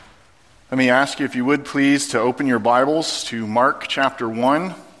Let me ask you, if you would please, to open your Bibles to Mark chapter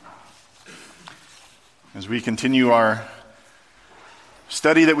 1 as we continue our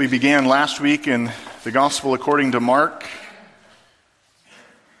study that we began last week in the Gospel according to Mark.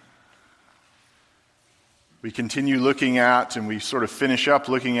 We continue looking at, and we sort of finish up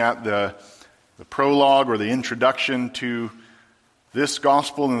looking at the prologue or the introduction to this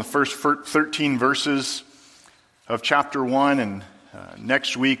Gospel in the first 13 verses of chapter 1, and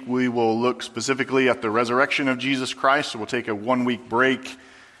next week we will look specifically at the resurrection of Jesus Christ. So we'll take a 1-week break,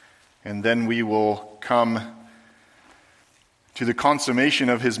 and then we will come to the consummation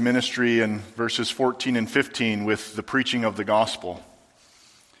of his ministry in verses 14 and 15 with the preaching of the gospel.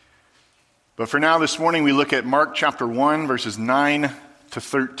 But for now, this morning, we look at Mark chapter 1, verses 9 to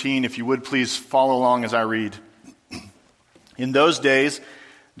 13. If you would please follow along as I read. In those days,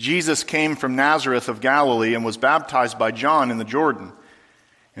 Jesus came from Nazareth of Galilee and was baptized by John in the Jordan.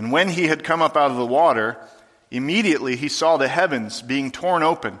 And when he had come up out of the water, immediately he saw the heavens being torn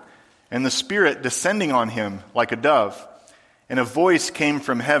open, and the Spirit descending on him like a dove. And a voice came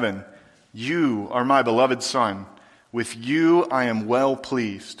from heaven, "You are my beloved Son. With you I am well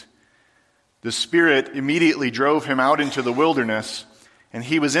pleased." The Spirit immediately drove him out into the wilderness, and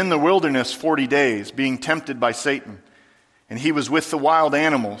he was in the wilderness 40 days, being tempted by Satan. And he was with the wild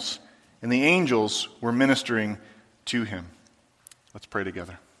animals, and the angels were ministering to him. Let's pray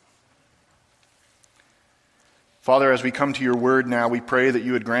together. Father, as we come to your word now, we pray that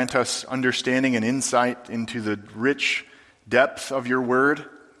you would grant us understanding and insight into the rich depth of your word.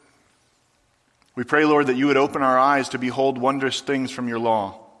 We pray, Lord, that you would open our eyes to behold wondrous things from your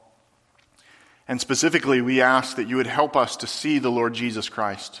law. And specifically, we ask that you would help us to see the Lord Jesus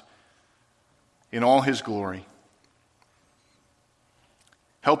Christ in all his glory.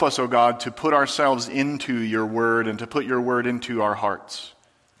 Help us, O God, to put ourselves into your word and to put your word into our hearts.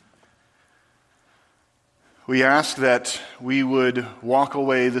 We ask that we would walk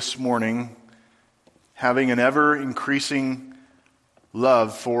away this morning having an ever-increasing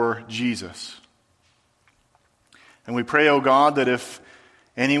love for Jesus. And we pray, O God, that if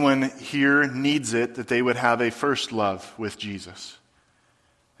anyone here needs it, that they would have a first love with Jesus.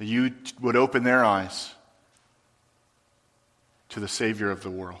 That you would open their eyes to the Savior of the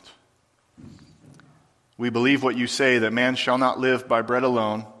world. We believe what you say, that man shall not live by bread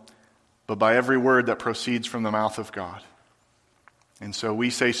alone, but by every word that proceeds from the mouth of God. And so we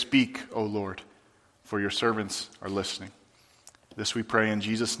say, speak, O Lord, for your servants are listening. This we pray in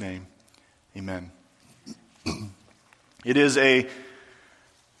Jesus' name. Amen. It is a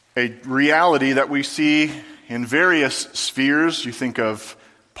reality that we see in various spheres. You think of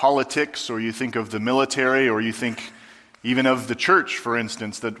politics, or you think of the military, or you think even of the church, for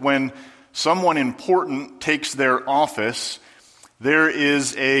instance, that when someone important takes their office, there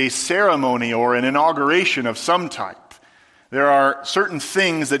is a ceremony or an inauguration of some type. There are certain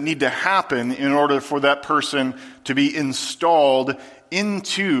things that need to happen in order for that person to be installed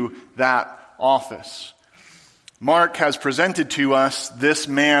into that office. Mark has presented to us this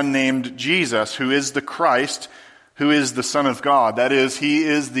man named Jesus, who is the Christ, who is the Son of God. That is, he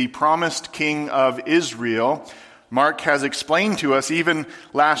is the promised King of Israel. Mark has explained to us even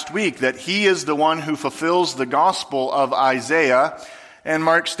last week that he is the one who fulfills the gospel of Isaiah, and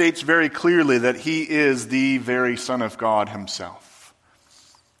Mark states very clearly that he is the very Son of God himself.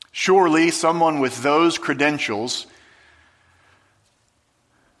 Surely someone with those credentials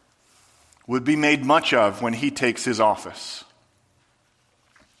would be made much of when he takes his office.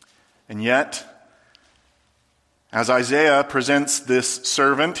 And yet, as Isaiah presents this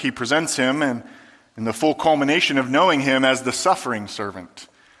servant, he presents him and in the full culmination of knowing him as the suffering servant,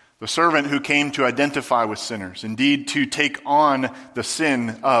 the servant who came to identify with sinners, indeed to take on the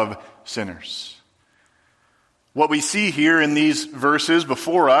sin of sinners. What we see here in these verses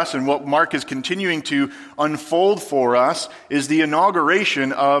before us, and what Mark is continuing to unfold for us, is the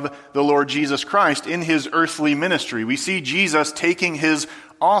inauguration of the Lord Jesus Christ in his earthly ministry. We see Jesus taking his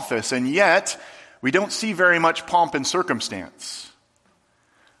office, and yet we don't see very much pomp and circumstance.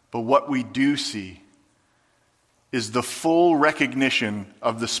 But what we do see is the full recognition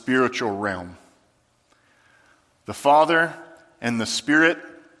of the spiritual realm. The Father and the Spirit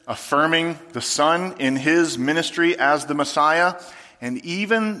affirming the Son in his ministry as the Messiah, and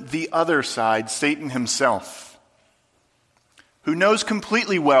even the other side, Satan himself, who knows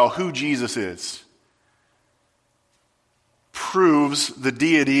completely well who Jesus is, proves the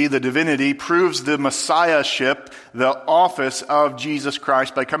deity, the divinity, proves the messiahship, the office of Jesus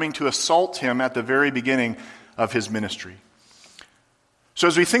Christ by coming to assault him at the very beginning of his ministry. So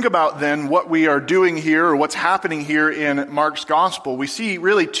as we think about then what we are doing here, or what's happening here in Mark's gospel, we see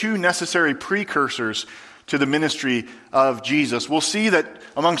really two necessary precursors to the ministry of Jesus. We'll see that,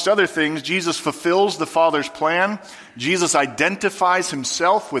 amongst other things, Jesus fulfills the Father's plan, Jesus identifies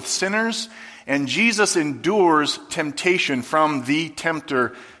himself with sinners, and Jesus endures temptation from the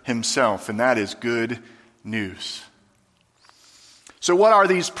tempter himself, and that is good news. So what are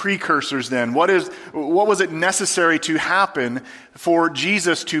these precursors then? What was it necessary to happen for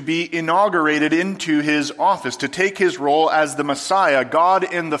Jesus to be inaugurated into his office, to take his role as the Messiah, God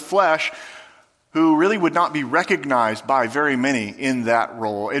in the flesh, who really would not be recognized by very many in that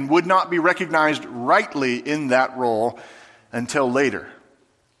role, and would not be recognized rightly in that role until later?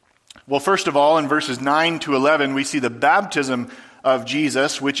 Well, first of all, in verses 9 to 11, we see the baptism of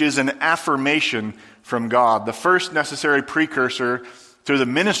Jesus, which is an affirmation from God. The first necessary precursor to the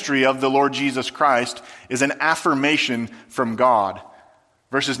ministry of the Lord Jesus Christ is an affirmation from God.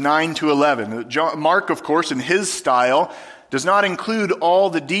 Verses 9 to 11. Mark, of course, in his style, does not include all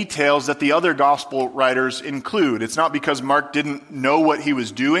the details that the other gospel writers include. It's not because Mark didn't know what he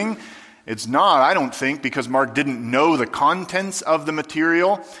was doing. It's not, I don't think, because Mark didn't know the contents of the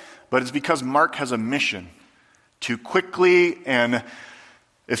material, but it's because Mark has a mission to quickly and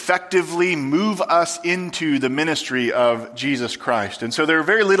effectively move us into the ministry of Jesus Christ. And so there are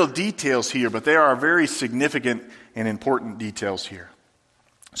very little details here, but there are very significant and important details here.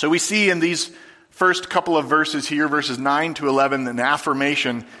 So we see in these first couple of verses here, verses 9 to 11, an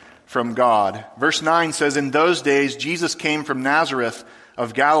affirmation from God. Verse 9 says, "In those days Jesus came from Nazareth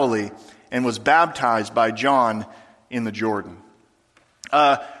of Galilee and was baptized by John in the Jordan."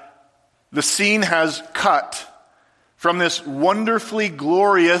 The scene has cut from this wonderfully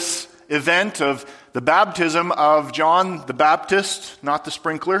glorious event of the baptism of John the Baptist, not the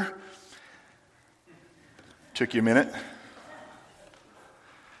sprinkler. Took you a minute.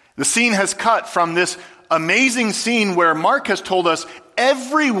 The scene has cut from this amazing scene where Mark has told us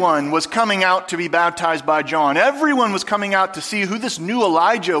everyone was coming out to be baptized by John. Everyone was coming out to see who this new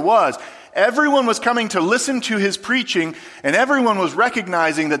Elijah was. Everyone was coming to listen to his preaching, and everyone was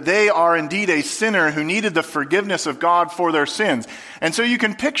recognizing that they are indeed a sinner who needed the forgiveness of God for their sins. And so you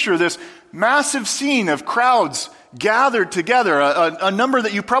can picture this massive scene of crowds gathered together, a number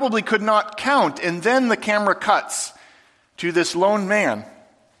that you probably could not count, and then the camera cuts to this lone man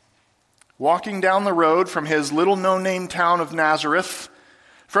walking down the road from his little no-name town of Nazareth,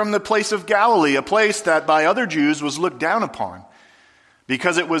 from the place of Galilee, a place that by other Jews was looked down upon,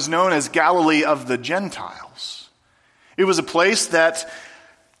 because it was known as Galilee of the Gentiles. It was a place that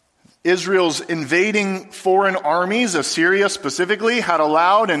Israel's invading foreign armies, Assyria specifically, had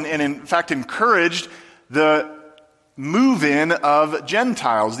allowed and in fact encouraged the move-in of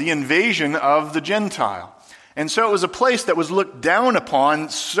Gentiles, the invasion of the Gentile. And so it was a place that was looked down upon,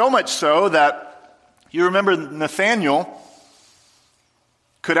 so much so that you remember Nathanael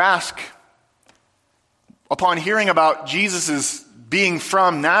could ask, upon hearing about Jesus' being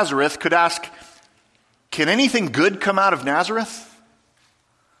from Nazareth, could ask, "Can anything good come out of Nazareth?"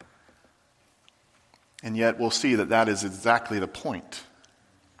 And yet we'll see that that is exactly the point.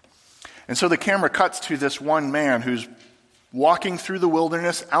 And so the camera cuts to this one man who's walking through the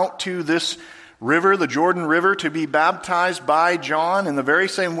wilderness out to this river, the Jordan River, to be baptized by John in the very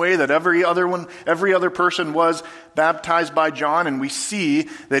same way that every other person was baptized by John. And we see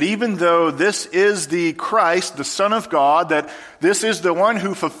that even though this is the Christ, the Son of God, that this is the one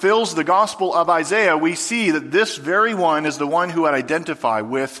who fulfills the gospel of Isaiah, we see that this very one is the one who would identify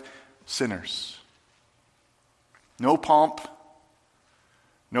with sinners. No pomp,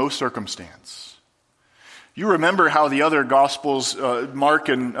 no circumstance. You remember how the other Gospels, Mark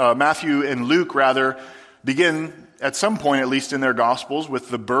and Matthew and Luke rather, begin at some point, at least in their Gospels, with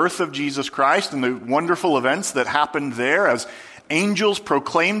the birth of Jesus Christ and the wonderful events that happened there as angels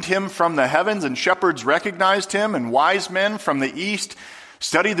proclaimed him from the heavens and shepherds recognized him and wise men from the east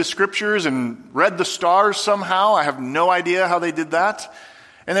studied the scriptures and read the stars somehow. I have no idea how they did that.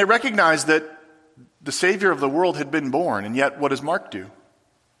 And they recognized that the Savior of the world had been born. And yet, what does Mark do?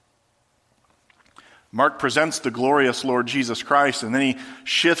 Mark presents the glorious Lord Jesus Christ, and then he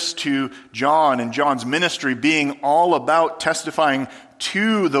shifts to John and John's ministry being all about testifying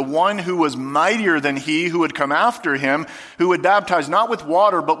to the one who was mightier than he, who would come after him, who would baptize not with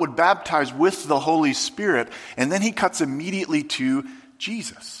water, but would baptize with the Holy Spirit. And then he cuts immediately to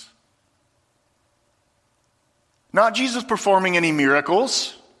Jesus. Not Jesus performing any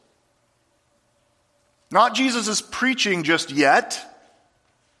miracles. Not Jesus' preaching just yet.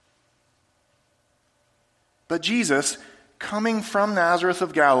 But Jesus coming from Nazareth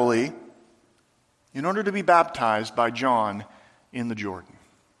of Galilee in order to be baptized by John in the Jordan.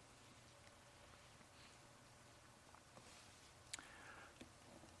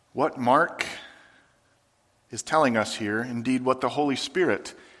 What Mark is telling us here, indeed what the Holy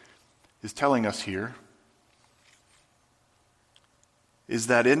Spirit is telling us here, is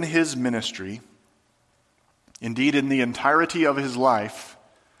that in his ministry, indeed in the entirety of his life,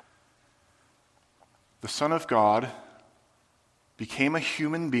 the Son of God became a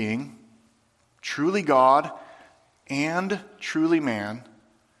human being, truly God and truly man,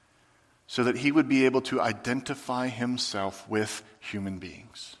 so that he would be able to identify himself with human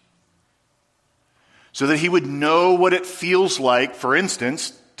beings. So that he would know what it feels like, for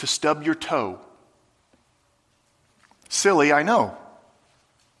instance, to stub your toe. Silly, I know.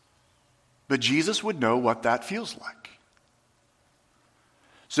 But Jesus would know what that feels like.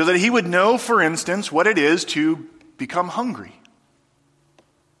 So that he would know, for instance, what it is to become hungry.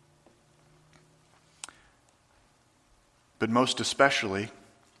 But most especially,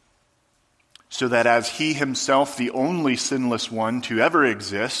 so that as he himself, the only sinless one to ever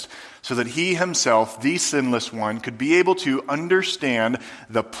exist, so that he himself, the sinless one, could be able to understand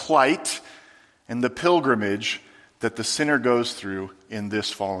the plight and the pilgrimage that the sinner goes through in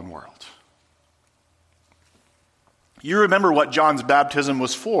this fallen world. You remember what John's baptism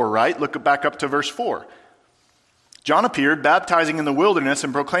was for, right? Look back up to verse 4. John appeared, baptizing in the wilderness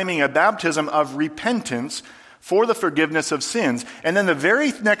and proclaiming a baptism of repentance for the forgiveness of sins. And then the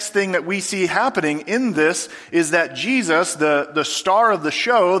very next thing that we see happening in this is that Jesus, the star of the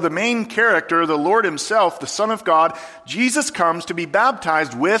show, the main character, the Lord himself, the Son of God, Jesus comes to be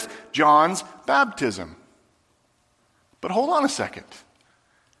baptized with John's baptism. But hold on a second.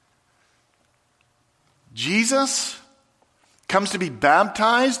 Jesus comes to be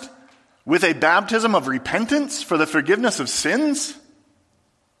baptized with a baptism of repentance for the forgiveness of sins?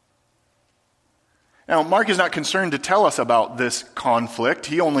 Now, Mark is not concerned to tell us about this conflict.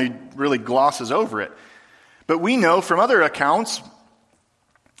 He only really glosses over it. But we know from other accounts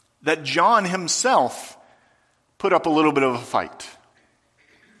that John himself put up a little bit of a fight.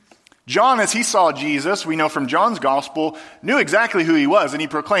 John, as he saw Jesus, we know from John's gospel, knew exactly who he was, and he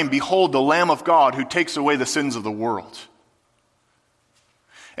proclaimed, "Behold, the Lamb of God who takes away the sins of the world."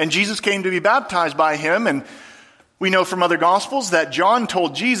 And Jesus came to be baptized by him, and we know from other gospels that John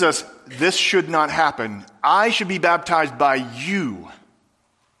told Jesus, "This should not happen. I should be baptized by you."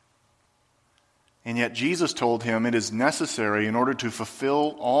 And yet Jesus told him it is necessary in order to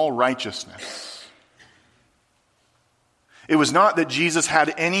fulfill all righteousness. It was not that Jesus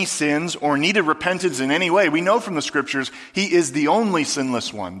had any sins or needed repentance in any way. We know from the scriptures he is the only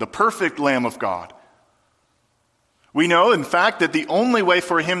sinless one, the perfect Lamb of God. We know, in fact, that the only way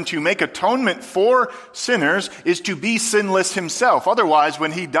for him to make atonement for sinners is to be sinless himself. Otherwise,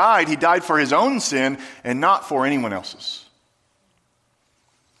 when he died for his own sin and not for anyone else's.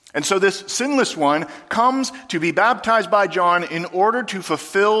 And so this sinless one comes to be baptized by John in order to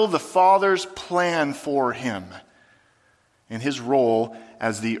fulfill the Father's plan for him in his role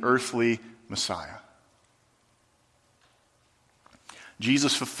as the earthly Messiah.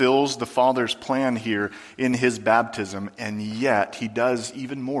 Jesus fulfills the Father's plan here in his baptism, and yet he does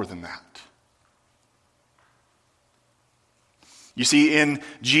even more than that. You see, in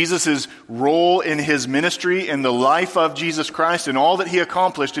Jesus' role in his ministry, in the life of Jesus Christ, and all that he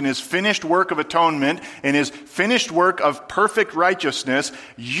accomplished in his finished work of atonement, in his finished work of perfect righteousness,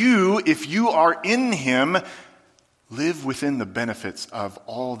 you, if you are in him, live within the benefits of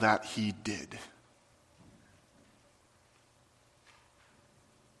all that he did.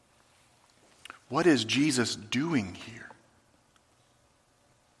 What is Jesus doing here?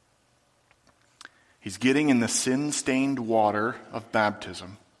 He's getting in the sin-stained water of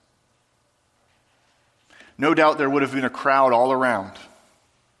baptism. No doubt there would have been a crowd all around.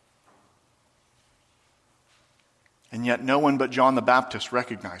 And yet no one but John the Baptist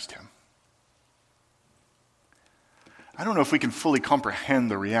recognized him. I don't know if we can fully comprehend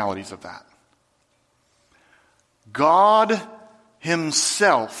the realities of that. God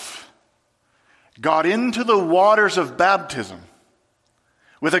himself got into the waters of baptism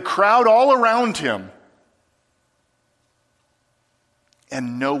with a crowd all around him,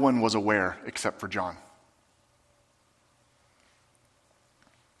 and no one was aware except for John.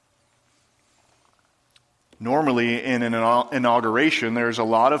 Normally, in an inauguration, there's a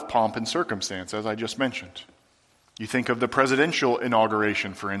lot of pomp and circumstance, as I just mentioned. You think of the presidential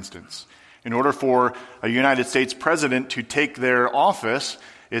inauguration, for instance. In order for a United States president to take their office,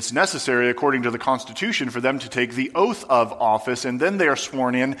 it's necessary, according to the Constitution, for them to take the oath of office, and then they are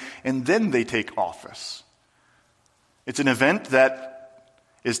sworn in, and then they take office. It's an event that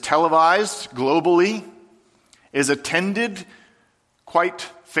is televised globally, is attended quite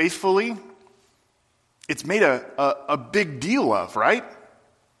faithfully, it's made a big deal of, right?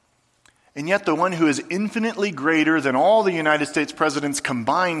 And yet the one who is infinitely greater than all the United States presidents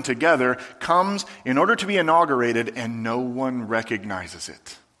combined together comes in order to be inaugurated, and no one recognizes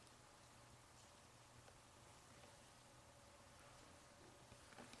it.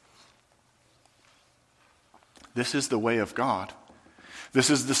 This is the way of God. This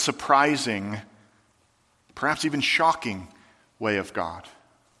is the surprising, perhaps even shocking way of God.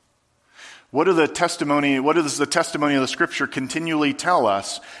 What does the testimony of the Scripture continually tell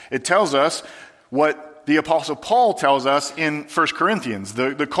us? It tells us what the Apostle Paul tells us in 1 Corinthians.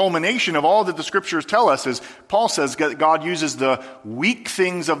 The culmination of all that the Scriptures tell us is Paul says that God uses the weak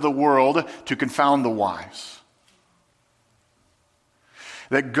things of the world to confound the wise.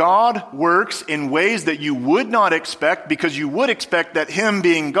 That God works in ways that you would not expect, because you would expect that Him,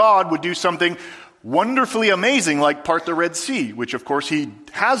 being God, would do something wonderfully amazing, like part the Red Sea, which of course He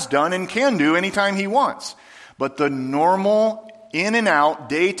has done and can do anytime He wants. But the normal, in and out,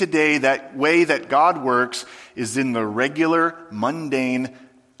 day to day, that way that God works is in the regular, mundane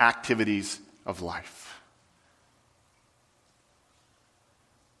activities of life.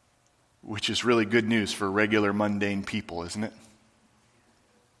 Which is really good news for regular, mundane people, isn't it?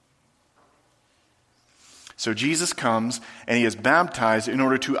 So Jesus comes and He is baptized in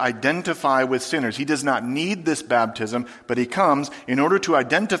order to identify with sinners. He does not need this baptism, but He comes in order to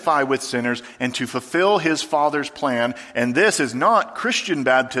identify with sinners and to fulfill His Father's plan. And this is not Christian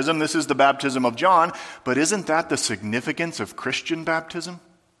baptism. This is the baptism of John. But isn't that the significance of Christian baptism?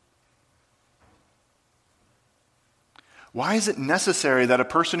 Why is it necessary that a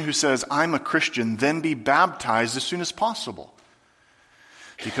person who says, "I'm a Christian," then be baptized as soon as possible?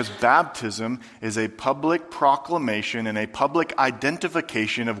 Because baptism is a public proclamation and a public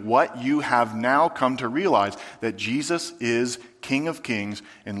identification of what you have now come to realize, that Jesus is King of Kings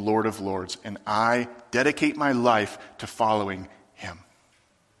and Lord of Lords, and I dedicate my life to following Him.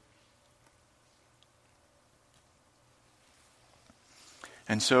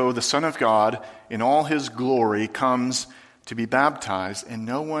 And so the Son of God, in all His glory, comes to be baptized, and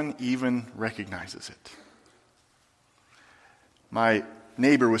no one even recognizes it. My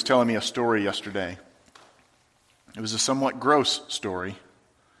neighbor was telling me a story yesterday. It was a somewhat gross story. He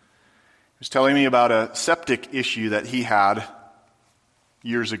was telling me about a septic issue that he had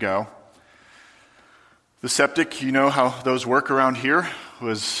years ago. The septic, you know how those work around here,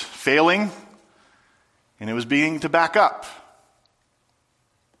 was failing, and it was beginning to back up.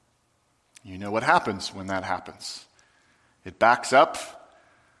 You know what happens when that happens. It backs up.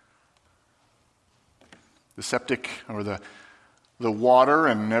 The septic, or the water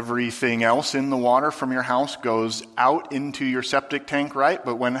and everything else in the water from your house goes out into your septic tank, right?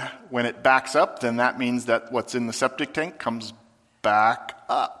 But when it backs up, then that means that what's in the septic tank comes back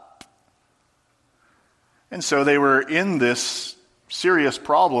up. And so they were in this serious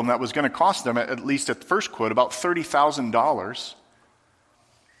problem that was going to cost them, at least at the first quote, about $30,000.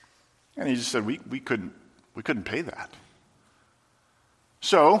 And he just said, we couldn't pay that.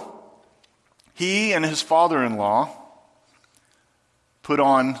 So he and his father-in-law put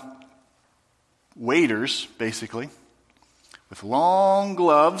on waders, basically, with long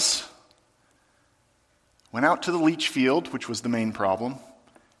gloves, went out to the leach field, which was the main problem,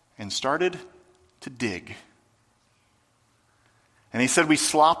 and started to dig. And he said, we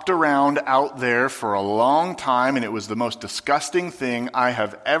slopped around out there for a long time, and it was the most disgusting thing I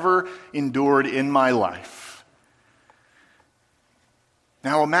have ever endured in my life.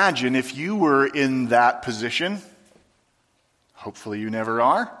 Now imagine if you were in that position. Hopefully you never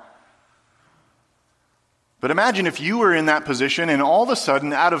are. But imagine if you were in that position and all of a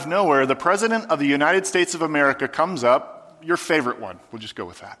sudden, out of nowhere, the President of the United States of America comes up, your favorite one. We'll just go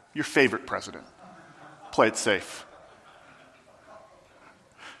with that. Your favorite president. Play it safe.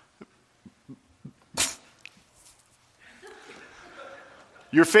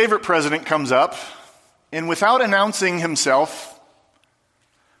 Your favorite president comes up and without announcing himself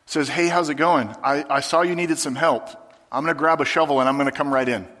says, "Hey, how's it going? I saw you needed some help. I'm going to grab a shovel and I'm going to come right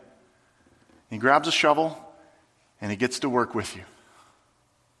in." He grabs a shovel and he gets to work with you.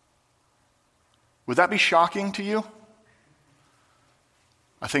 Would that be shocking to you?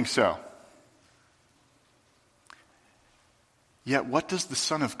 I think so. Yet what does the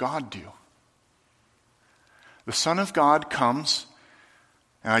Son of God do? The Son of God comes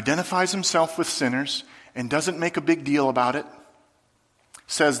and identifies Himself with sinners and doesn't make a big deal about it.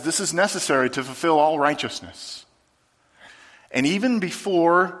 Says this is necessary to fulfill all righteousness. And even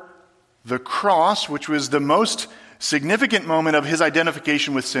before the cross, which was the most significant moment of His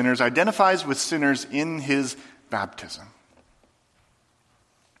identification with sinners, identifies with sinners in His baptism.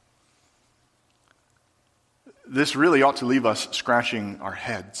 this really ought to leave us scratching our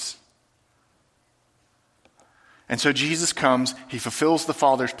heads. And so Jesus comes, he fulfills the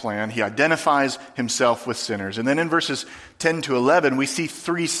Father's plan, he identifies himself with sinners. And then in verses 10 to 11, we see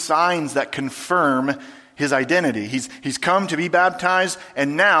three signs that confirm his identity. He's come to be baptized,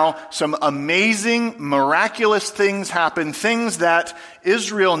 and now some amazing, miraculous things happen, things that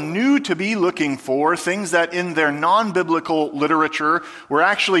Israel knew to be looking for, things that in their non-biblical literature were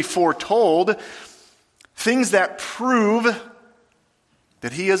actually foretold, things that prove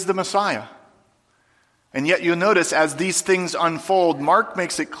that he is the Messiah. And yet you'll notice as these things unfold, Mark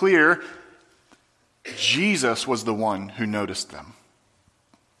makes it clear Jesus was the one who noticed them.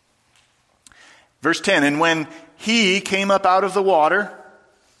 Verse 10, and when he came up out of the water,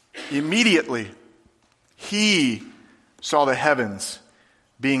 immediately he saw the heavens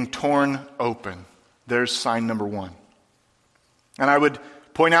being torn open. There's sign number one. And I would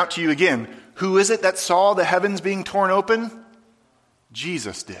point out to you again, who is it that saw the heavens being torn open?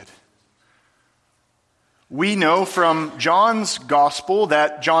 Jesus did. We know from John's gospel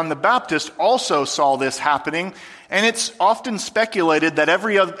that John the Baptist also saw this happening, and it's often speculated that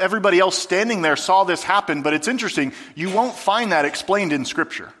everybody else standing there saw this happen, but it's interesting, you won't find that explained in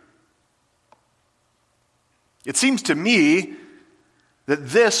Scripture. It seems to me that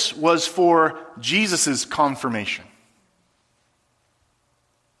this was for Jesus' confirmation.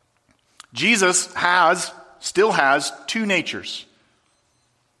 Jesus still has two natures,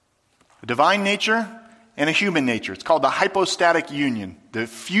 a divine nature and a human nature. It's called the hypostatic union, the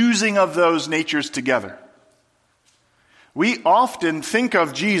fusing of those natures together. We often think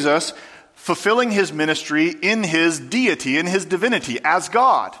of Jesus fulfilling his ministry in his deity, in his divinity, as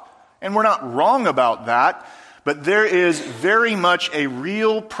God. And we're not wrong about that, but there is very much a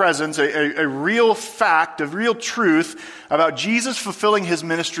real presence, a real fact, a real truth about Jesus fulfilling his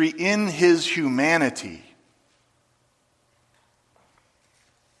ministry in his humanity.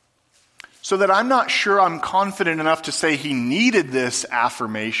 So that I'm not sure I'm confident enough to say he needed this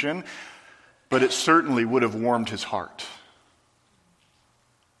affirmation, but it certainly would have warmed his heart.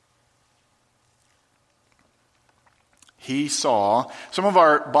 He saw, some of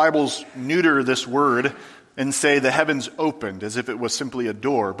our Bibles neuter this word and say the heavens opened as if it was simply a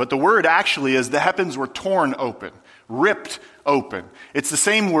door. But the word actually is the heavens were torn open, ripped open. It's the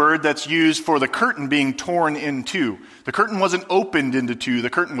same word that's used for the curtain being torn in two. The curtain wasn't opened into two, the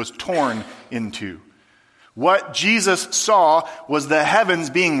curtain was torn in two. What Jesus saw was the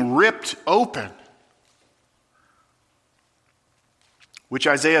heavens being ripped open. Which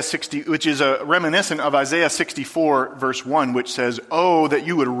is a reminiscent of Isaiah 64 verse 1, which says, "Oh, that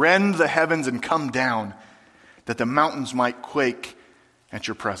you would rend the heavens and come down, that the mountains might quake at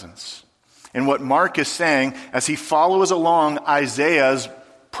your presence." And what Mark is saying as he follows along Isaiah's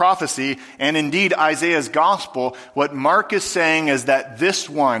prophecy and indeed Isaiah's gospel, what Mark is saying is that this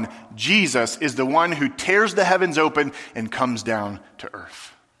one, Jesus, is the one who tears the heavens open and comes down to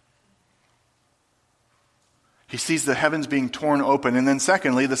earth. He sees the heavens being torn open. And then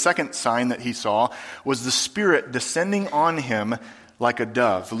secondly, the second sign that he saw was the Spirit descending on him like a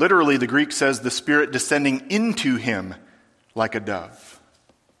dove. Literally, the Greek says the Spirit descending into him like a dove.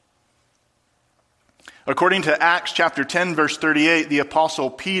 According to Acts chapter 10, verse 38, the Apostle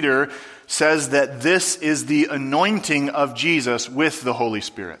Peter says that this is the anointing of Jesus with the Holy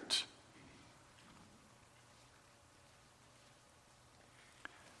Spirit.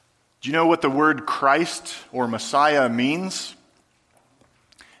 Do you know what the word Christ or Messiah means?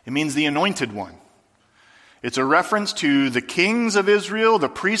 It means the anointed one. It's a reference to the kings of Israel, the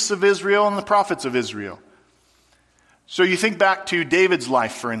priests of Israel, and the prophets of Israel. So you think back to David's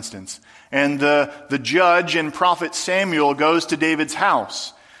life, for instance, and the judge and prophet Samuel goes to David's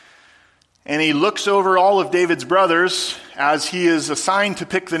house. And he looks over all of David's brothers as he is assigned to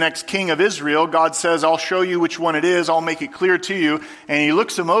pick the next king of Israel. God says, "I'll show you which one it is. I'll make it clear to you." And he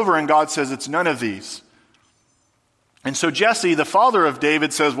looks him over and God says, "It's none of these." And so Jesse, the father of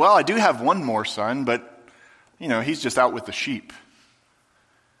David, says, "Well, I do have one more son, but, he's just out with the sheep."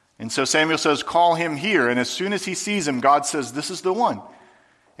 And so Samuel says, "Call him here." And as soon as he sees him, God says, "This is the one."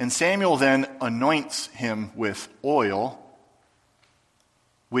 And Samuel then anoints him with oil,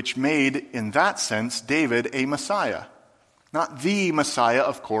 which made, in that sense, David a Messiah. Not the Messiah,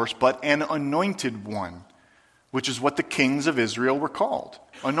 of course, but an anointed one, which is what the kings of Israel were called,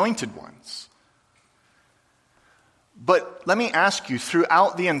 anointed ones. But let me ask you,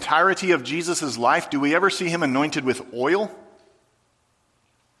 throughout the entirety of Jesus' life, do we ever see him anointed with oil?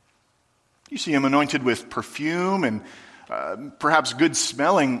 You see him anointed with perfume and perhaps good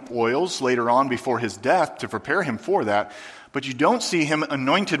smelling oils later on before his death to prepare him for that. But you don't see him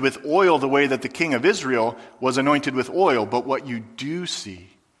anointed with oil the way that the king of Israel was anointed with oil. But what you do see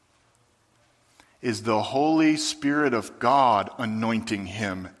is the Holy Spirit of God anointing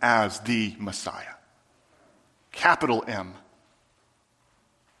him as the Messiah. Capital M.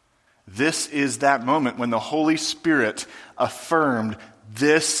 This is that moment when the Holy Spirit affirmed,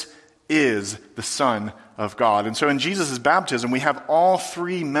 this is the Son of God. And so in Jesus' baptism, we have all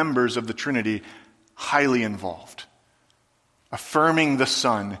three members of the Trinity highly involved, affirming the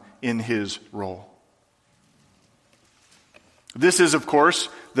Son in his role. This is, of course,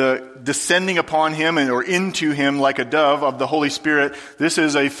 the descending upon him or into him like a dove of the Holy Spirit. This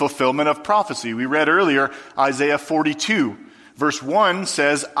is a fulfillment of prophecy. We read earlier Isaiah 42. Verse 1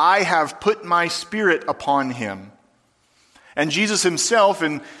 says, I have put my Spirit upon him. And Jesus himself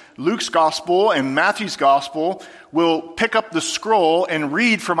in Luke's Gospel and Matthew's Gospel will pick up the scroll and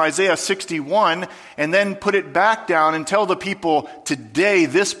read from Isaiah 61 and then put it back down and tell the people, today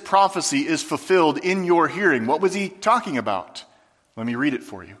this prophecy is fulfilled in your hearing. What was he talking about? Let me read it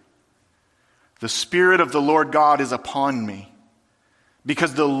for you. The Spirit of the Lord God is upon me,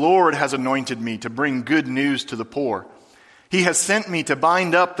 because the Lord has anointed me to bring good news to the poor. He has sent me to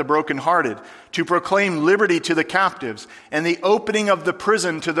bind up the brokenhearted, to proclaim liberty to the captives, and the opening of the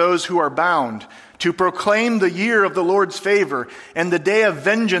prison to those who are bound, to proclaim the year of the Lord's favor and the day of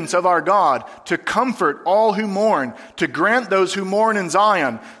vengeance of our God, to comfort all who mourn, to grant those who mourn in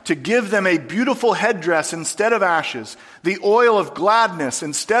Zion, to give them a beautiful headdress instead of ashes, the oil of gladness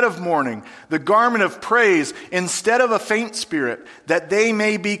instead of mourning, the garment of praise instead of a faint spirit, that they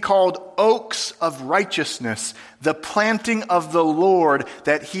may be called oaks of righteousness, the planting of the Lord,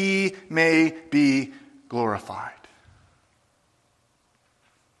 that he may be glorified.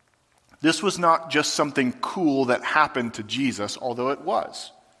 This was not just something cool that happened to Jesus, although it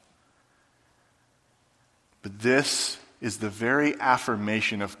was. But this is the very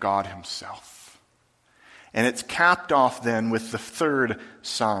affirmation of God himself. And it's capped off then with the third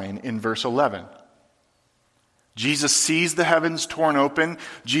sign in verse 11. Jesus sees the heavens torn open.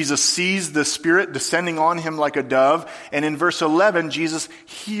 Jesus sees the Spirit descending on him like a dove. And in verse 11, Jesus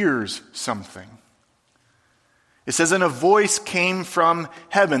hears something. It says, and a voice came from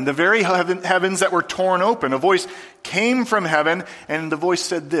heaven, the very heavens that were torn open. A voice came from heaven, and the voice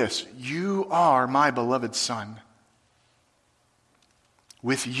said this, you are my beloved Son.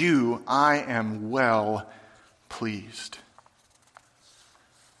 With you I am well pleased.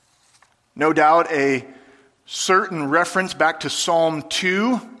 No doubt a certain reference back to Psalm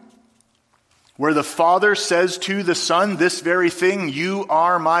 2, where the Father says to the Son this very thing, you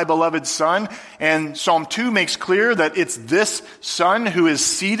are my beloved Son. And Psalm 2 makes clear that it's this Son who is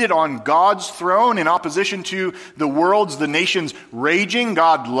seated on God's throne in opposition to the world's, the nations raging.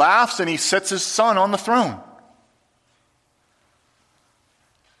 God laughs and he sets his Son on the throne.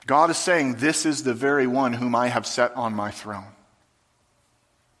 God is saying, this is the very one whom I have set on my throne.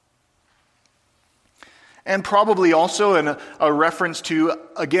 And probably also a reference to,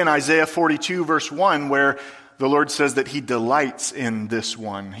 again, Isaiah 42 verse 1, where the Lord says that he delights in this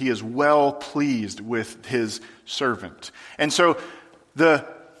one. He is well pleased with his servant. And so the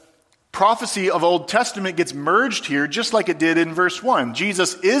prophecy of Old Testament gets merged here just like it did in verse 1.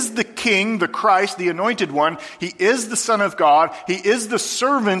 Jesus is the King, the Christ, the Anointed One. He is the Son of God. He is the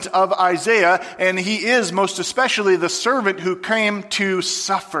servant of Isaiah, and he is most especially the servant who came to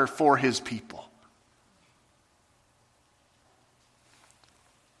suffer for his people.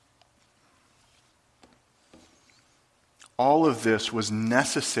 All of this was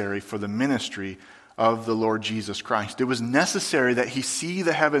necessary for the ministry of the Lord Jesus Christ. It was necessary that he see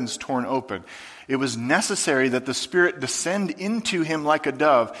the heavens torn open. It was necessary that the Spirit descend into him like a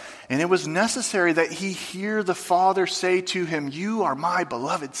dove. And it was necessary that he hear the Father say to him, you are my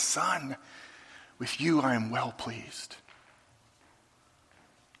beloved Son. With you I am well pleased.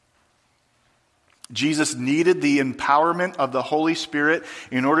 Jesus needed the empowerment of the Holy Spirit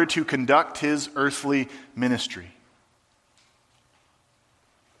in order to conduct his earthly ministry.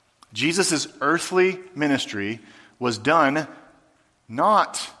 Jesus' earthly ministry was done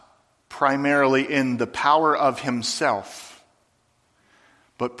not primarily in the power of himself,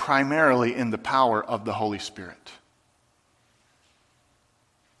 but primarily in the power of the Holy Spirit.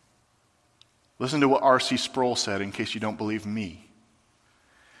 Listen to what R.C. Sproul said, in case you don't believe me.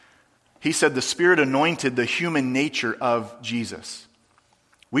 He said the Spirit anointed the human nature of Jesus.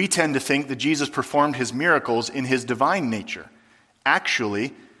 We tend to think that Jesus performed his miracles in his divine nature.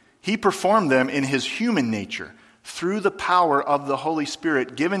 Actually, he performed them in his human nature through the power of the Holy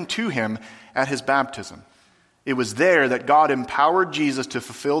Spirit given to him at his baptism. It was there that God empowered Jesus to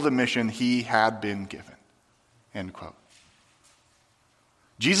fulfill the mission he had been given. End quote.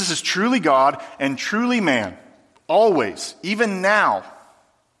 Jesus is truly God and truly man, always, even now.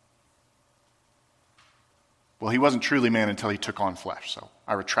 Well, he wasn't truly man until he took on flesh, so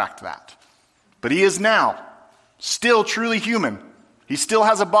I retract that. But he is now, still truly human. He still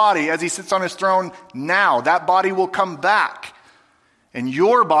has a body as he sits on his throne now. That body will come back, and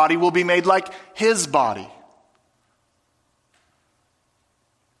your body will be made like his body.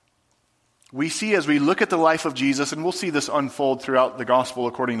 We see as we look at the life of Jesus, and we'll see this unfold throughout the gospel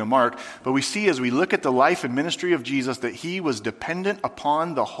according to Mark, but we see as we look at the life and ministry of Jesus that he was dependent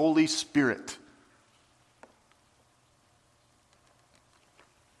upon the Holy Spirit.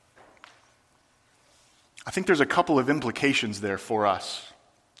 I think there's a couple of implications there for us.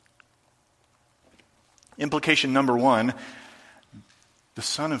 Implication number one, the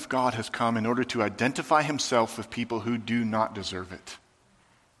Son of God has come in order to identify himself with people who do not deserve it.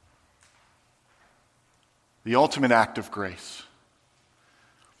 The ultimate act of grace.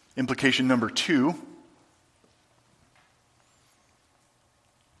 Implication number two,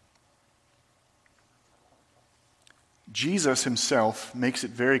 Jesus himself makes it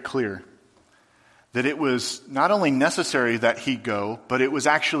very clear that it was not only necessary that he go, but it was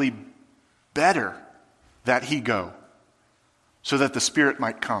actually better that he go, so that the Spirit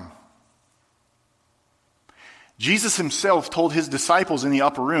might come. Jesus himself told his disciples in the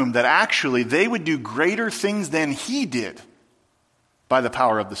upper room that actually they would do greater things than he did by the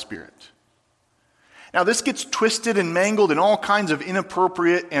power of the Spirit. Now this gets twisted and mangled in all kinds of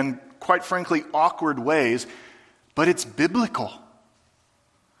inappropriate and quite frankly awkward ways, but it's biblical.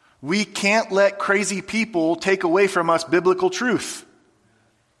 We can't let crazy people take away from us biblical truth.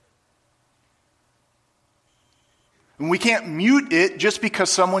 And we can't mute it just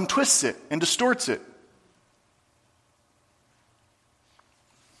because someone twists it and distorts it.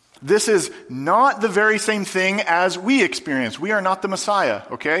 This is not the very same thing as we experience. We are not the Messiah,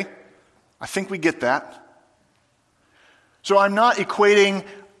 okay? I think we get that. So I'm not equating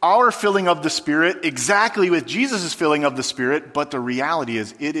our filling of the Spirit exactly with Jesus' filling of the Spirit, but the reality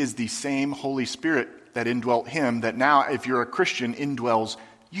is it is the same Holy Spirit that indwelt him that now, if you're a Christian, indwells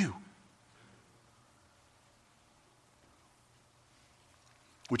you.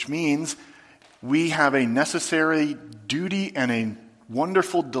 Which means we have a necessary duty and a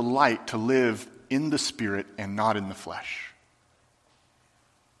wonderful delight to live in the Spirit and not in the flesh.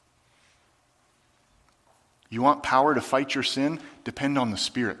 You want power to fight your sin? Depend on the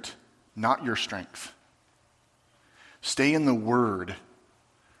Spirit, not your strength. Stay in the Word.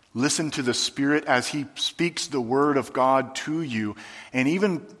 Listen to the Spirit as he speaks the Word of God to you and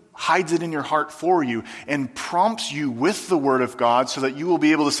even hides it in your heart for you and prompts you with the Word of God so that you will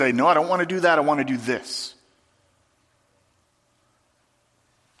be able to say, no, I don't want to do that, I want to do this.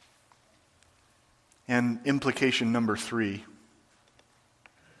 And implication number three,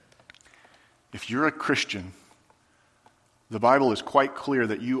 if you're a Christian, the Bible is quite clear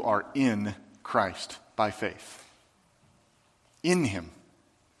that you are in Christ by faith. In him.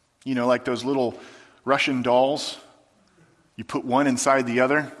 You know, like those little Russian dolls, you put one inside the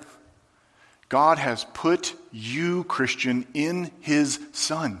other. God has put you, Christian, in his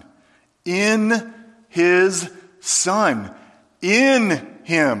Son. In his Son. In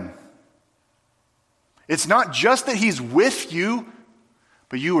him. It's not just that he's with you,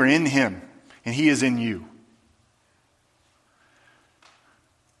 but you are in him, and he is in you.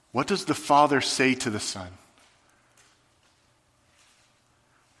 What does the Father say to the Son?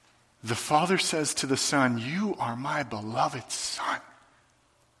 The Father says to the Son, you are my beloved Son.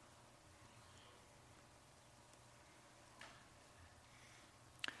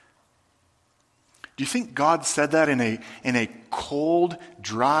 Do you think God said that in a cold,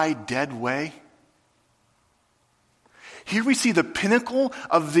 dry, dead way? Here we see the pinnacle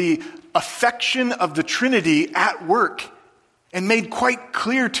of the affection of the Trinity at work and made quite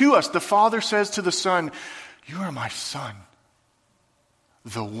clear to us. The Father says to the Son, you are my Son,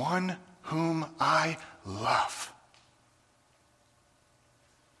 the one whom I love.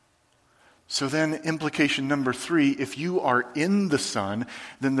 So then, implication number three, if you are in the Son,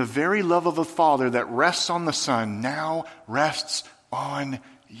 then the very love of the Father that rests on the Son now rests on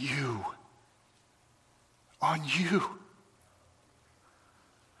you. On you.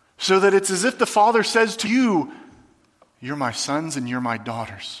 So that it's as if the Father says to you, you're my sons and you're my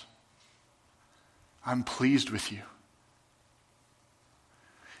daughters. I'm pleased with you.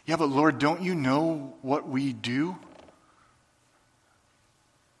 Yeah, but Lord, don't you know what we do?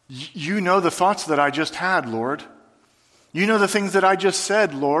 You know the thoughts that I just had, Lord. You know the things that I just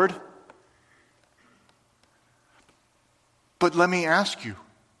said, Lord. But let me ask you,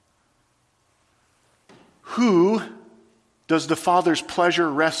 who does the Father's pleasure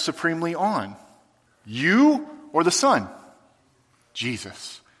rest supremely on? You or the Son?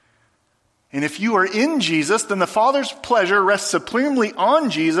 Jesus. And if you are in Jesus, then the Father's pleasure rests supremely on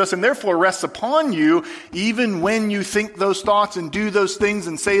Jesus and therefore rests upon you even when you think those thoughts and do those things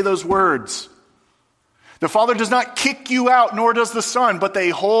and say those words. The Father does not kick you out, nor does the Son, but they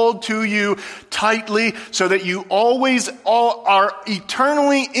hold to you tightly so that you always all are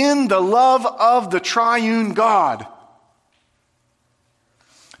eternally in the love of the triune God.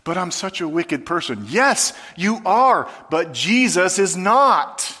 But I'm such a wicked person. Yes, you are, but Jesus is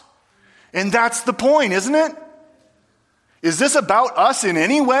not. And that's the point, isn't it? Is this about us in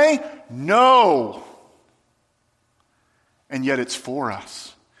any way? No. And yet it's for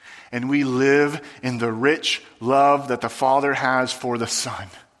us. And we live in the rich love that the Father has for the Son.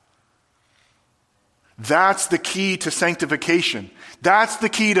 That's the key to sanctification. That's the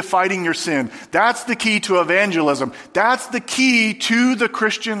key to fighting your sin. That's the key to evangelism. That's the key to the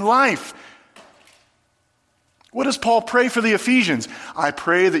Christian life. What does Paul pray for the Ephesians? I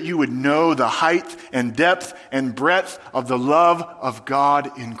pray that you would know the height and depth and breadth of the love of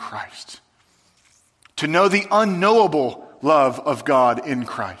God in Christ. To know the unknowable love of God in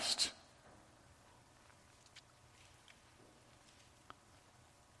Christ.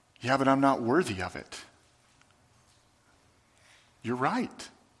 Yeah, but I'm not worthy of it. You're right.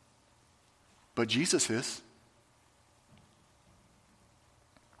 But Jesus is.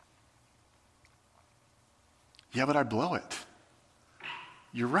 Yeah, but I blow it.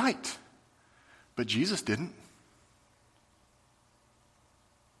 You're right. But Jesus didn't.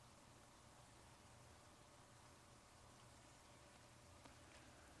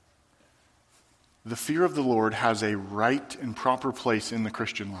 The fear of the Lord has a right and proper place in the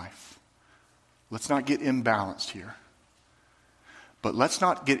Christian life. Let's not get imbalanced here. But let's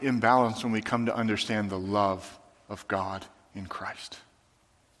not get imbalanced when we come to understand the love of God in Christ.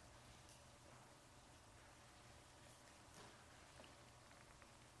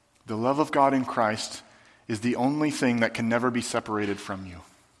 The love of God in Christ is the only thing that can never be separated from you.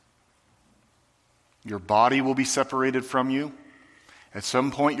 Your body will be separated from you. At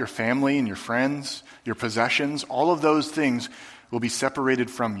some point, your family and your friends, your possessions, all of those things will be separated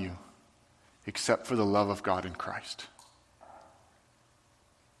from you, except for the love of God in Christ.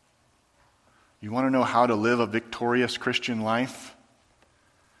 You want to know how to live a victorious Christian life?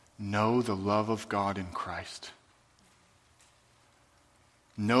 Know the love of God in Christ.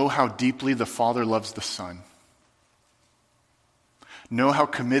 Know how deeply the Father loves the Son. Know how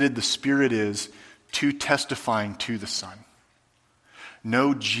committed the Spirit is to testifying to the Son.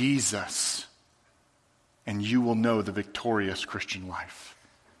 Know Jesus, and you will know the victorious Christian life.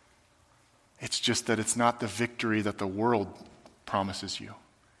 It's just that it's not the victory that the world promises you.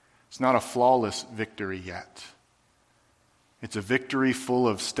 It's not a flawless victory yet. It's a victory full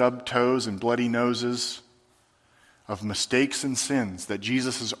of stubbed toes and bloody noses, of mistakes and sins that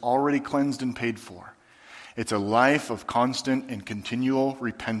Jesus has already cleansed and paid for. It's a life of constant and continual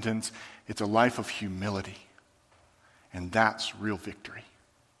repentance. It's a life of humility. And that's real victory.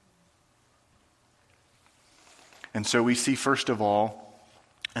 And so we see, first of all,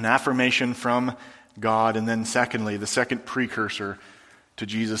 an affirmation from God, and then secondly, the second precursor to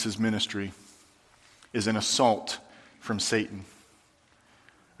Jesus' ministry is an assault from Satan.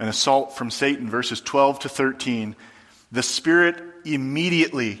 An assault from Satan, verses 12 to 13. The Spirit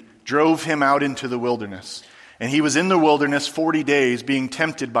immediately drove him out into the wilderness. And he was in the wilderness 40 days being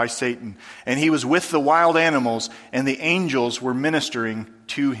tempted by Satan. And he was with the wild animals, and the angels were ministering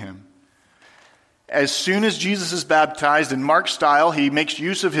to him. As soon as Jesus is baptized, in Mark's style, he makes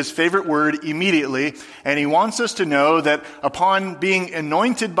use of his favorite word, immediately. And he wants us to know that upon being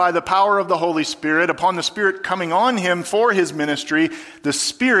anointed by the power of the Holy Spirit, upon the Spirit coming on him for his ministry, the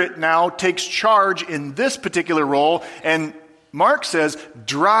Spirit now takes charge in this particular role. And Mark says,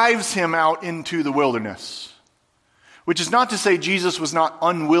 drives him out into the wilderness. Which is not to say Jesus was not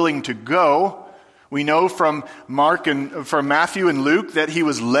unwilling to go. We know from from Matthew and Luke that he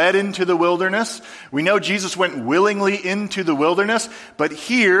was led into the wilderness. We know Jesus went willingly into the wilderness. But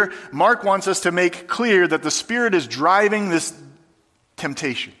here, Mark wants us to make clear that the Spirit is driving this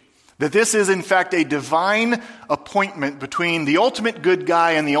temptation. That this is in fact a divine appointment between the ultimate good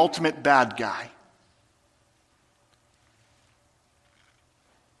guy and the ultimate bad guy.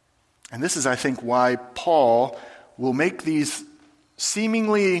 And this is, I think, why Paul will make these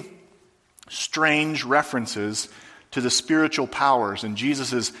seemingly strange references to the spiritual powers and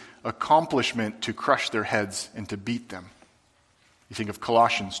Jesus' accomplishment to crush their heads and to beat them. You think of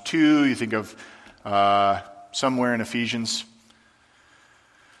Colossians 2, you think of somewhere in Ephesians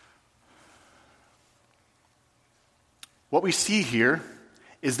what we see here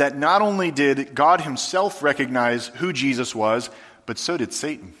is that not only did God himself recognize who Jesus was, but so did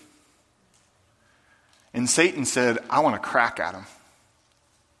Satan. And Satan said, I want to crack at him.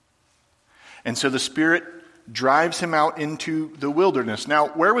 And so the Spirit drives him out into the wilderness. Now,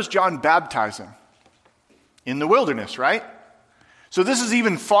 where was John baptizing? In the wilderness, right? So this is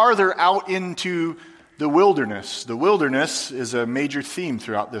even farther out into the wilderness. The wilderness is a major theme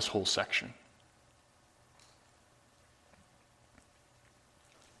throughout this whole section.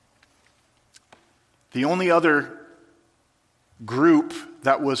 The only other group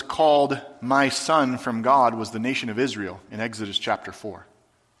that was called my son from God was the nation of Israel in Exodus chapter 4.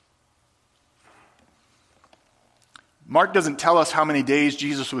 Mark doesn't tell us how many days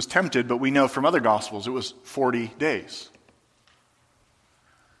Jesus was tempted, but we know from other Gospels it was 40 days.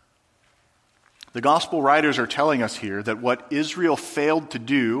 The Gospel writers are telling us here that what Israel failed to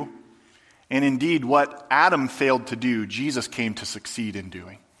do, and indeed what Adam failed to do, Jesus came to succeed in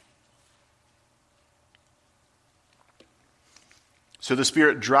doing. So the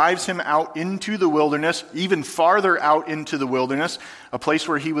Spirit drives him out into the wilderness, even farther out into the wilderness, a place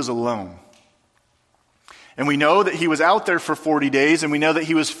where he was alone. And we know that he was out there for 40 days, and we know that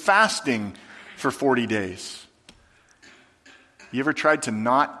he was fasting for 40 days. You ever tried to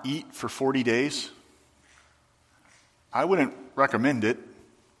not eat for 40 days? I wouldn't recommend it.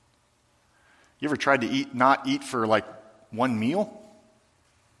 You ever tried to not eat for like one meal?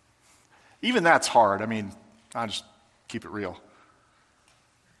 Even that's hard. I mean, I'll just keep it real.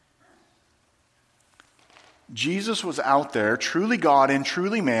 Jesus was out there, truly God and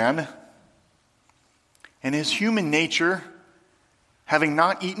truly man, and his human nature, having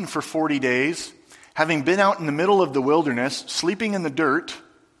not eaten for 40 days, having been out in the middle of the wilderness, sleeping in the dirt,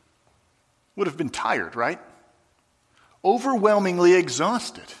 would have been tired, right? Overwhelmingly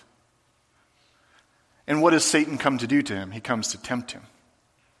exhausted. And what does Satan come to do to him? He comes to tempt him,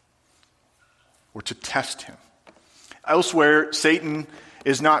 or to test him. Elsewhere, Satan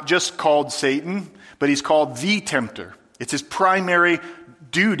is not just called Satan, but he's called the tempter. It's his primary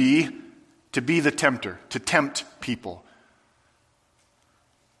duty to be the tempter, to tempt people.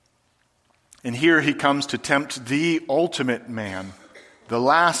 And here he comes to tempt the ultimate man, the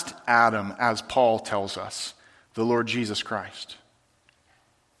last Adam, as Paul tells us, the Lord Jesus Christ.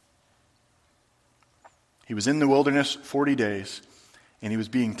 He was in the wilderness 40 days, and he was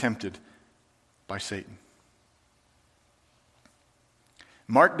being tempted by Satan.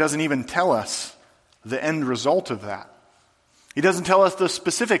 Mark doesn't even tell us the end result of that. He doesn't tell us the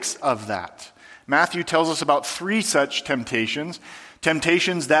specifics of that. Matthew tells us about 3 such temptations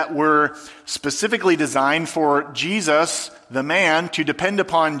that were specifically designed for Jesus, the man, to depend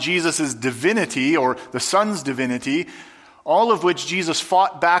upon Jesus' divinity or the Son's divinity, all of which Jesus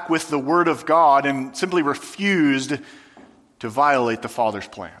fought back with the Word of God and simply refused to violate the Father's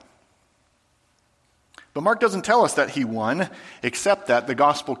plan. But Mark doesn't tell us that he won, except that the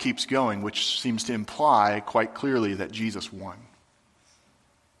gospel keeps going, which seems to imply quite clearly that Jesus won.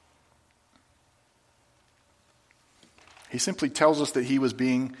 He simply tells us that he was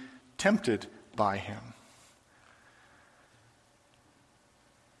being tempted by him.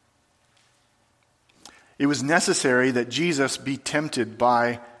 It was necessary that Jesus be tempted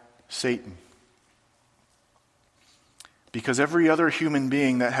by Satan, because every other human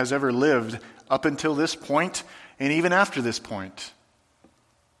being that has ever lived up until this point, and even after this point,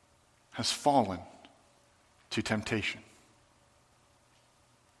 has fallen to temptation.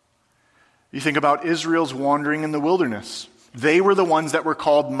 You think about Israel's wandering in the wilderness. They were the ones that were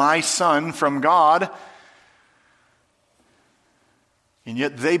called my son from God, and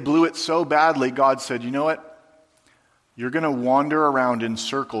yet they blew it so badly, God said, you know what? You're going to wander around in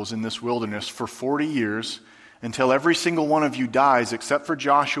circles in this wilderness for 40 years, until every single one of you dies except for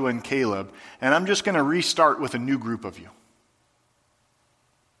Joshua and Caleb, and I'm just going to restart with a new group of you.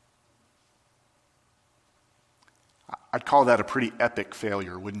 I'd call that a pretty epic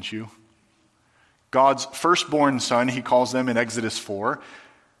failure, wouldn't you? God's firstborn son, he calls them in Exodus 4,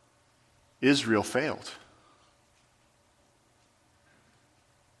 Israel failed.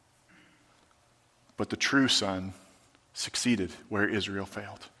 But the true son succeeded where Israel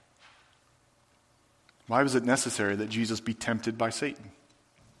failed. Why was it necessary that Jesus be tempted by Satan?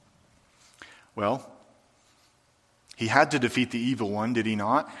 Well, he had to defeat the evil one, did he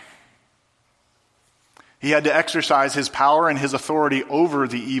not? He had to exercise his power and his authority over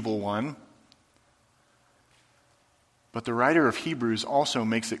the evil one. But the writer of Hebrews also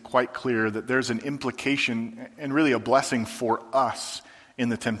makes it quite clear that there's an implication and really a blessing for us in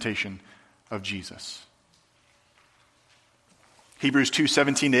the temptation of Jesus. Hebrews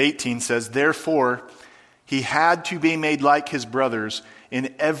 2:17-18 says, "Therefore, He had to be made like his brothers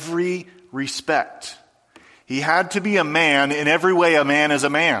in every respect. He had to be a man in every way a man is a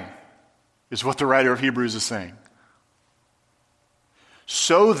man, is what the writer of Hebrews is saying.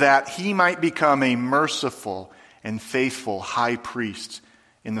 So that he might become a merciful and faithful high priest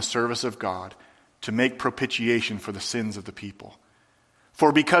in the service of God to make propitiation for the sins of the people.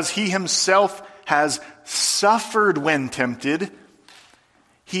 For because he himself has suffered when tempted,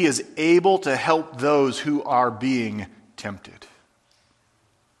 he is able to help those who are being tempted.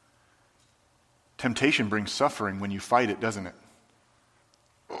 Temptation brings suffering when you fight it, doesn't it?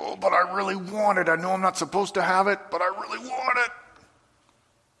 Oh, but I really want it. I know I'm not supposed to have it, but I really want it.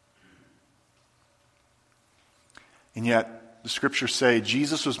 And yet, the scriptures say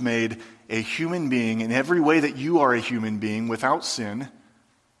Jesus was made a human being in every way that you are a human being without sin,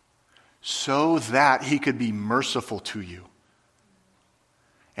 so that he could be merciful to you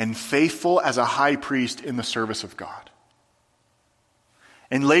and faithful as a high priest in the service of God.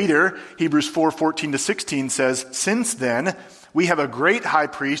 And later, Hebrews 4:14-16 says, "Since then, we have a great high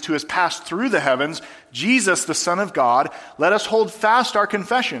priest who has passed through the heavens, Jesus, the Son of God. Let us hold fast our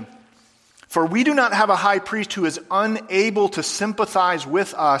confession. For we do not have a high priest who is unable to sympathize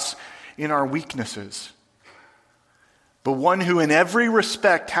with us in our weaknesses, but one who in every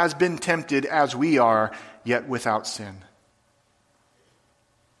respect has been tempted as we are, yet without sin.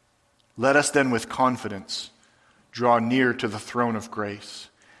 Let us then with confidence draw near to the throne of grace,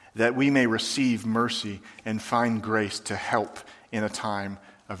 that we may receive mercy and find grace to help in a time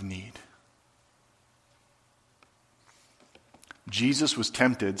of need." Jesus was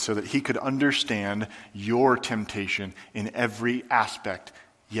tempted so that he could understand your temptation in every aspect,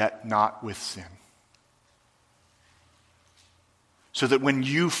 yet not with sin. So that when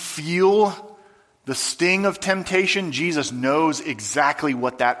you feel the sting of temptation, Jesus knows exactly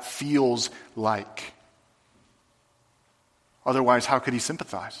what that feels like. Otherwise, how could he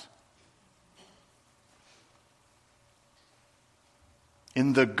sympathize?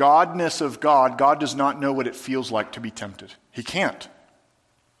 In the godness of God, God does not know what it feels like to be tempted. He can't.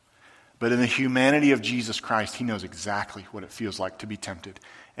 But in the humanity of Jesus Christ, he knows exactly what it feels like to be tempted.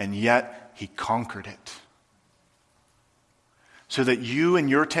 And yet, he conquered it. So that you in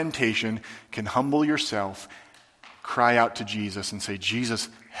your temptation can humble yourself, cry out to Jesus and say, "Jesus,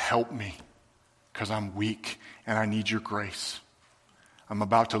 help me, because I'm weak and I need your grace. I'm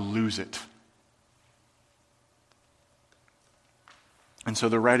about to lose it." And so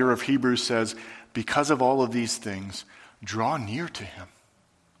the writer of Hebrews says, because of all of these things, draw near to him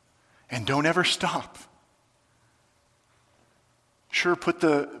and don't ever stop. Sure, put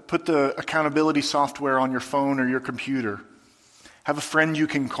the accountability software on your phone or your computer. Have a friend you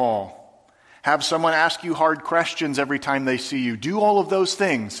can call. Have someone ask you hard questions every time they see you. Do all of those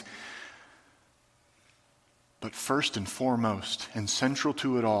things. But first and foremost, and central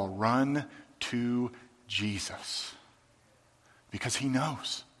to it all, run to Jesus. Because he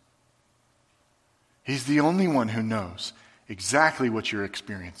knows. He's the only one who knows exactly what you're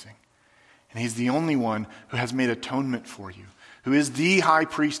experiencing. And he's the only one who has made atonement for you, who is the high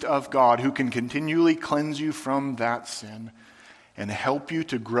priest of God, who can continually cleanse you from that sin and help you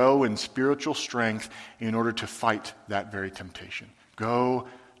to grow in spiritual strength in order to fight that very temptation. Go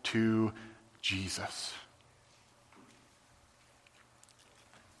to Jesus.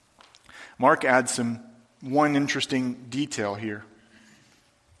 Mark adds one interesting detail here.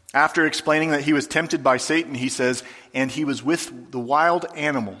 After explaining that he was tempted by Satan, he says, "And he was with the wild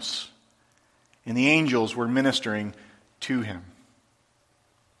animals, and the angels were ministering to him."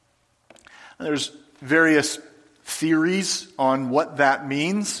 And there's various theories on what that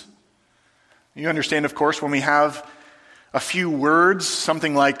means. You understand, of course, when we have a few words,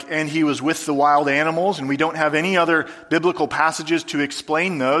 something like, "and he was with the wild animals," and we don't have any other biblical passages to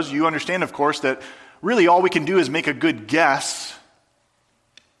explain those, you understand, of course, that really all we can do is make a good guess.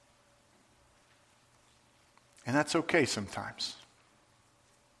 And that's okay sometimes.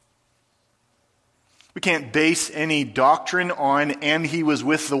 We can't base any doctrine on "and he was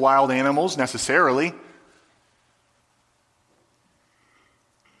with the wild animals" necessarily.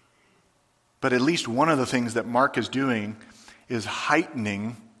 But at least one of the things that Mark is doing is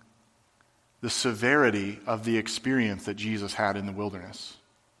heightening the severity of the experience that Jesus had in the wilderness.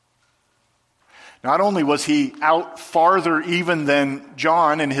 Not only was he out farther even than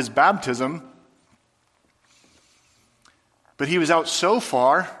John in his baptism, but he was out so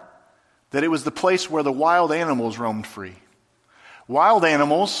far that it was the place where the wild animals roamed free. Wild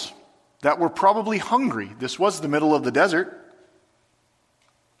animals that were probably hungry. This was the middle of the desert.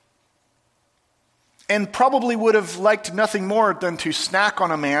 and probably would have liked nothing more than to snack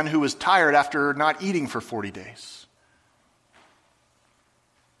on a man who was tired after not eating for 40 days.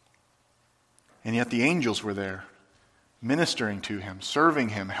 And yet the angels were there, ministering to him, serving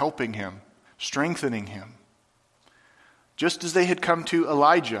him, helping him, strengthening him, just as they had come to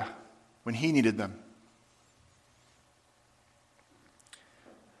Elijah when he needed them.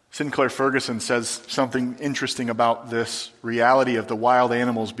 Sinclair Ferguson says something interesting about this reality of the wild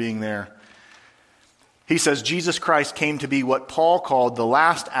animals being there. He says, Jesus Christ came to be what Paul called the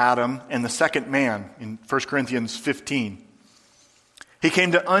last Adam and the second man in 1 Corinthians 15. He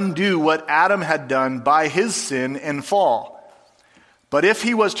came to undo what Adam had done by his sin and fall. But if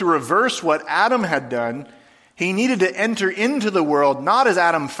he was to reverse what Adam had done, he needed to enter into the world not as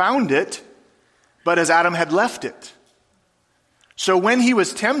Adam found it, but as Adam had left it. So when he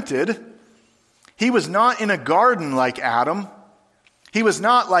was tempted, he was not in a garden like Adam. He was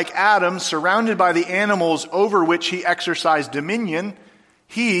not like Adam, surrounded by the animals over which he exercised dominion.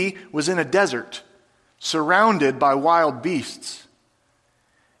 He was in a desert, surrounded by wild beasts.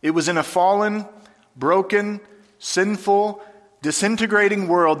 It was in a fallen, broken, sinful, disintegrating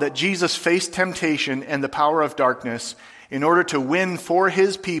world that Jesus faced temptation and the power of darkness in order to win for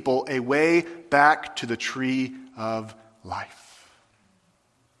his people a way back to the tree of life.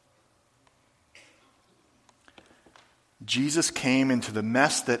 Jesus came into the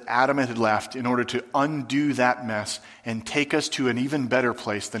mess that Adam had left in order to undo that mess and take us to an even better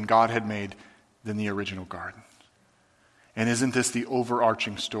place than God had made than the original garden. And isn't this the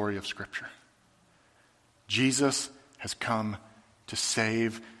overarching story of Scripture? Jesus has come to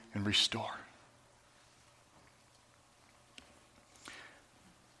save and restore.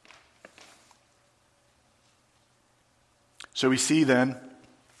 So we see then,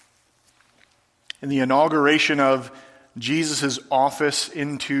 in the inauguration of Jesus' office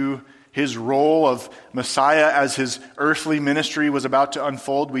into his role of Messiah as his earthly ministry was about to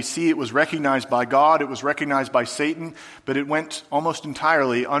unfold, we see it was recognized by God, it was recognized by Satan, but it went almost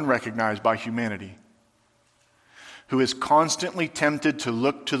entirely unrecognized by humanity, who is constantly tempted to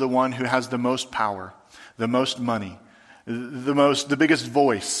look to the one who has the most power, the most money, the biggest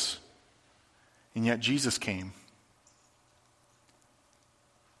voice. And yet Jesus came,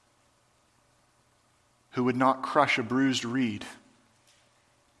 who would not crush a bruised reed,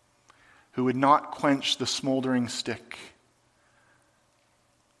 who would not quench the smoldering stick.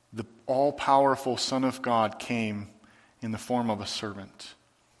 The all-powerful Son of God came in the form of a servant.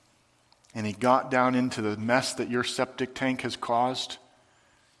 And he got down into the mess that your septic tank has caused.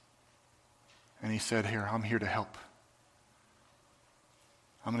 And he said, "Here, I'm here to help.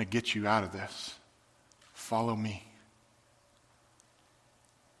 I'm going to get you out of this. Follow me."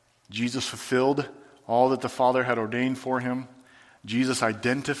 Jesus fulfilled all that the Father had ordained for him. Jesus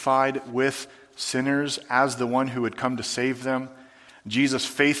identified with sinners as the one who would come to save them. Jesus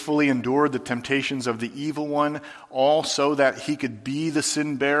faithfully endured the temptations of the evil one, all so that he could be the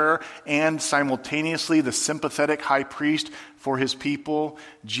sin bearer and simultaneously the sympathetic high priest for his people.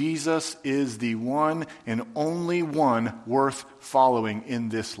 Jesus is the one and only one worth following in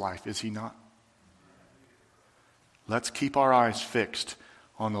this life, is he not? Let's keep our eyes fixed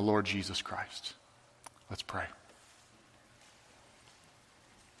on the Lord Jesus Christ. Let's pray.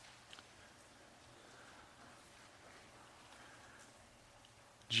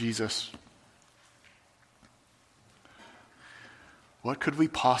 Jesus, what could we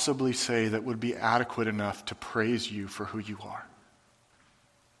possibly say that would be adequate enough to praise you for who you are?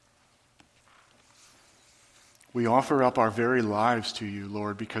 We offer up our very lives to you,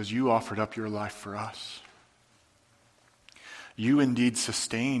 Lord, because you offered up your life for us. You indeed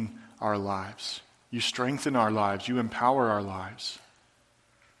sustain our lives. You strengthen our lives. You empower our lives.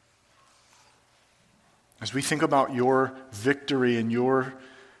 As we think about your victory and your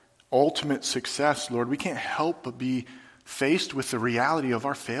ultimate success, Lord, we can't help but be faced with the reality of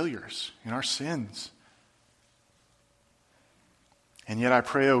our failures and our sins. And yet I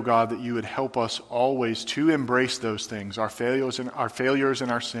pray, oh God, that you would help us always to embrace those things, our failures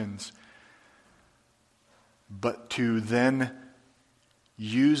and our sins, but to then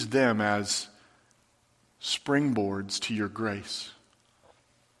use them as springboards to your grace.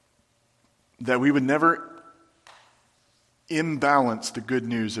 That we would never imbalance the good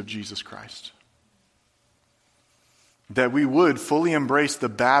news of Jesus Christ. That we would fully embrace the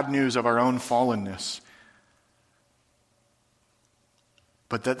bad news of our own fallenness.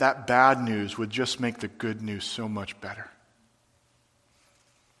 But that bad news would just make the good news so much better.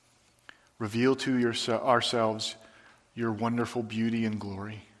 Reveal to ourselves your wonderful beauty and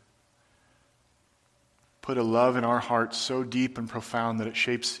glory. Put put a love in our hearts so deep and profound that it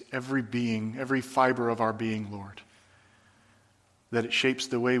shapes every being, every fiber of our being, Lord. That it shapes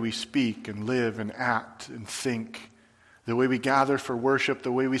the way we speak and live and act and think, the way we gather for worship,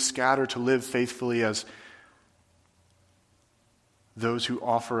 the way we scatter to live faithfully as those who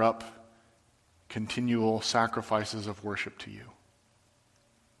offer up continual sacrifices of worship to you.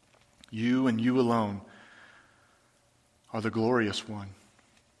 You and you alone are the glorious one.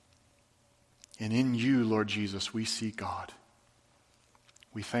 And in you, Lord Jesus, we see God.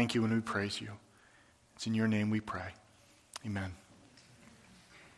 We thank you and we praise you. It's in your name we pray. Amen.